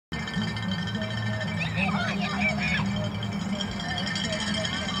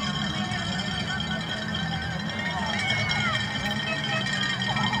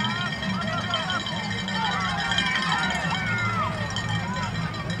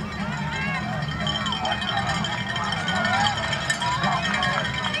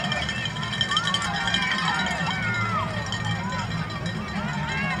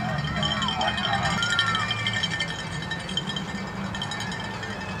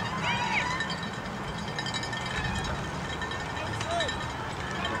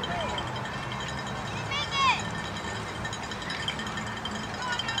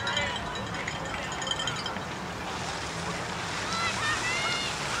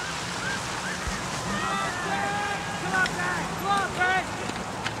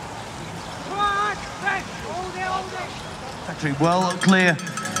factory, well clear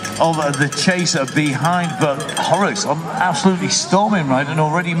of the chaser behind, but Horace absolutely storming right and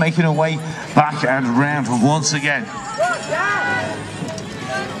already making her way back and round once again.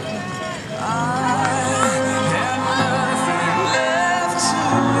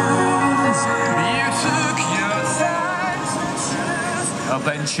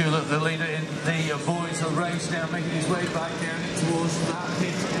 Ben Tulett, the leader in the boys race, now making his way back down towards that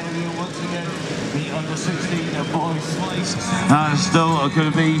pit area once again. The under-16 boys place. Still going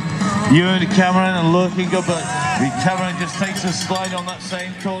to be Ewan Cameron looking good, but Cameron just takes a slide on that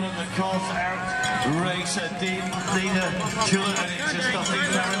same corner that calls out race leader Tulett, and it's just nothing.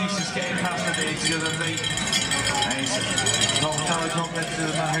 Cameron, he's just getting past it. It's going to be Tom College on to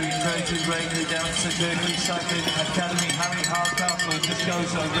the man who he trains with regularly down to Circuit Cycling Academy. Harry Hardcastle just goes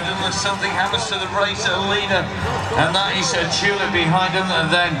around. Something happens to the race leader, and that is Tulett behind him,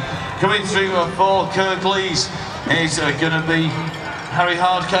 and then coming through for Kirklees is going to be Harry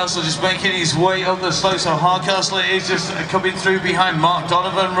Hardcastle, just making his way up the slope. So Hardcastle is just coming through behind Mark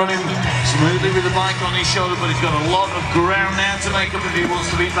Donovan, running smoothly with the bike on his shoulder, but he's got a lot of ground now to make up if he wants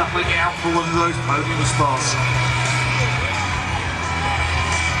to be battling out for one of those podium spots.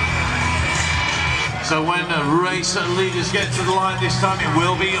 So when race leaders get to the line this time, it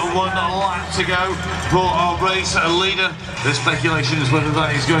will be 1 lap to go for our race leader. The speculation is whether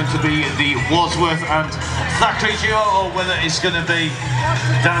that is going to be the Wadsworth and Thackeray duo, or whether it's going to be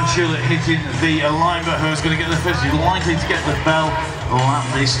Dan Tulett hitting the line, but who's going to get the first? He's likely to get the bell lap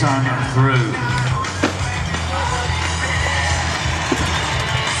this time through.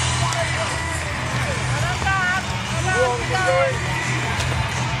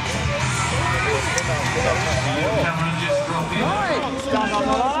 Cameron just dropped in. Stand on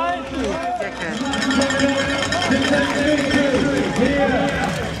the line.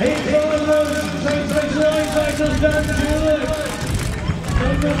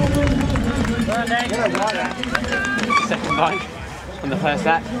 Second bike on the first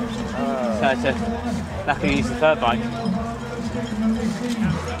lap. So I had to luckily use the third bike.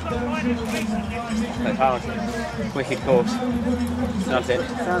 That's hard. Wicked course. That's it.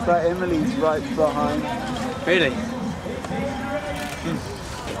 Sounds like Emily's right behind. Really?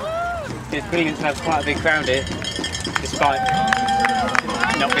 It's brilliant to have quite a big crowd here, despite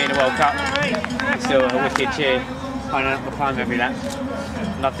not being a World Cup. It's still a wicked cheer, lining up the climb every lap.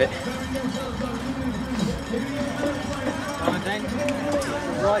 Loved it.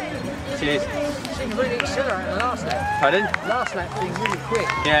 Right. Cheers. Seemed really accelerating the last lap. Pardon? Last lap seemed really quick.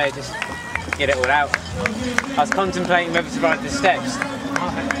 Yeah, just get it all out. I was contemplating whether to ride the steps.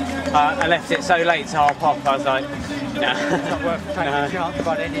 I left it so late to half off, I was like, nah. It's not worth taking a chance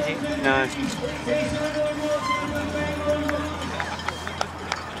by then, is it? No.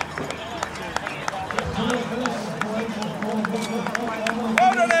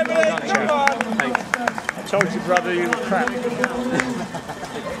 Well done, Emily, come on! Thanks. I told you, brother, you were crap.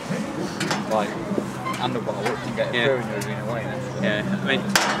 Like, underbar, you get a through and you're in a way then. Yeah, I mean,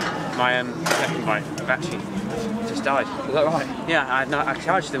 my second bike battery just died. Is that right? Yeah, I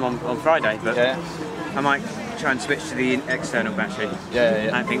charged them on Friday, but I might try and switch to the external battery.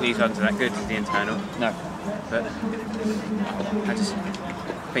 Yeah. I don't think these ones are that good, the internal. No. But I just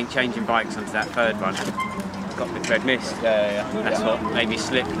think changing bikes onto that third one got a bit red mist. Yeah. That's what made me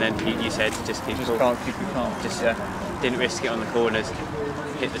slip, and then you said just keep Just can't keep you calm. Just didn't risk it on the corners,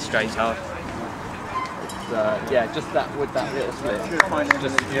 hit the straight hard. Yeah, just that with that little slip. Just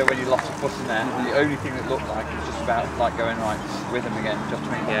when you lost a foot in there, the only thing that looked like was just about like going right with him again. Just to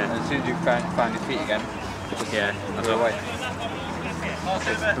me. Yeah. And as soon as you found your feet again, just I go away.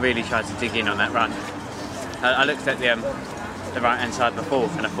 Really tried to dig in on that run. I looked at the right hand side before,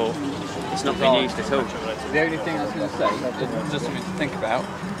 and I thought it's not been used at all. The only thing I was going to say is just something to think about.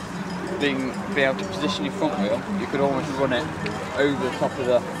 Being able to position your front wheel, you could almost run it over the top of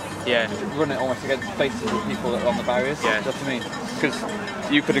the. Run it almost against the faces of people that are on the barriers. Yeah. That's what I mean. Because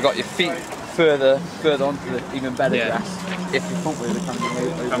you could have got your feet further onto the even better grass if your front wheel had come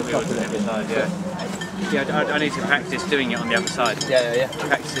over the top of it. Yeah, I need to practice doing it on the other side. Yeah.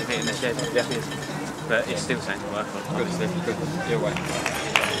 Practice it in the shed. But it's still something to work on. Good. Your way.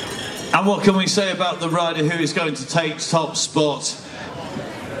 And what can we say about the rider who is going to take top spot?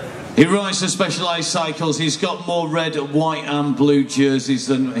 He rides the Specialized cycles. He's got more red, white and blue jerseys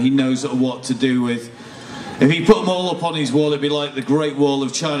than he knows what to do with. If he put them all up on his wall, it'd be like the Great Wall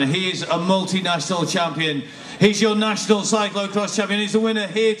of China. He is a multinational champion. He's your national cyclo-cross champion. He's the winner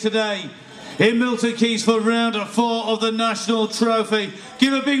here today in Milton Keynes for round 4 of the national trophy.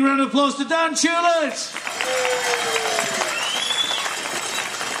 Give a big round of applause to Dan Tulett.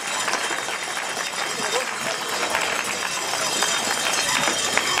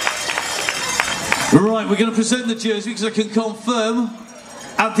 Right, we're going to present the jersey because I can confirm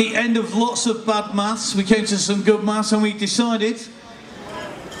at the end of lots of bad maths, we came to some good maths and we decided,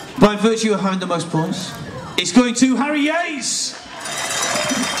 by virtue of having the most points, it's going to Harry Yates!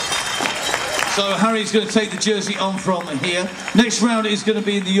 So Harry's going to take the jersey on from here. Next round is going to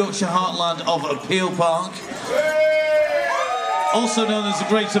be in the Yorkshire heartland of Peel Park, also known as the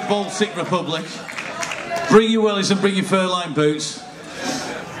Greater Baltic Republic. Bring your wellies and bring your fur-lined boots.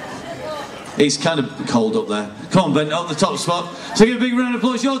 It's kind of cold up there. Come on, Ben, up the top spot. So give a big round of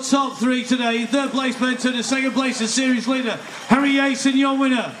applause. Your top three today. Third place, Ben Turner. Second place, the series leader, Harry Yates, and your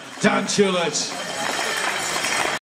winner, Dan Tulett.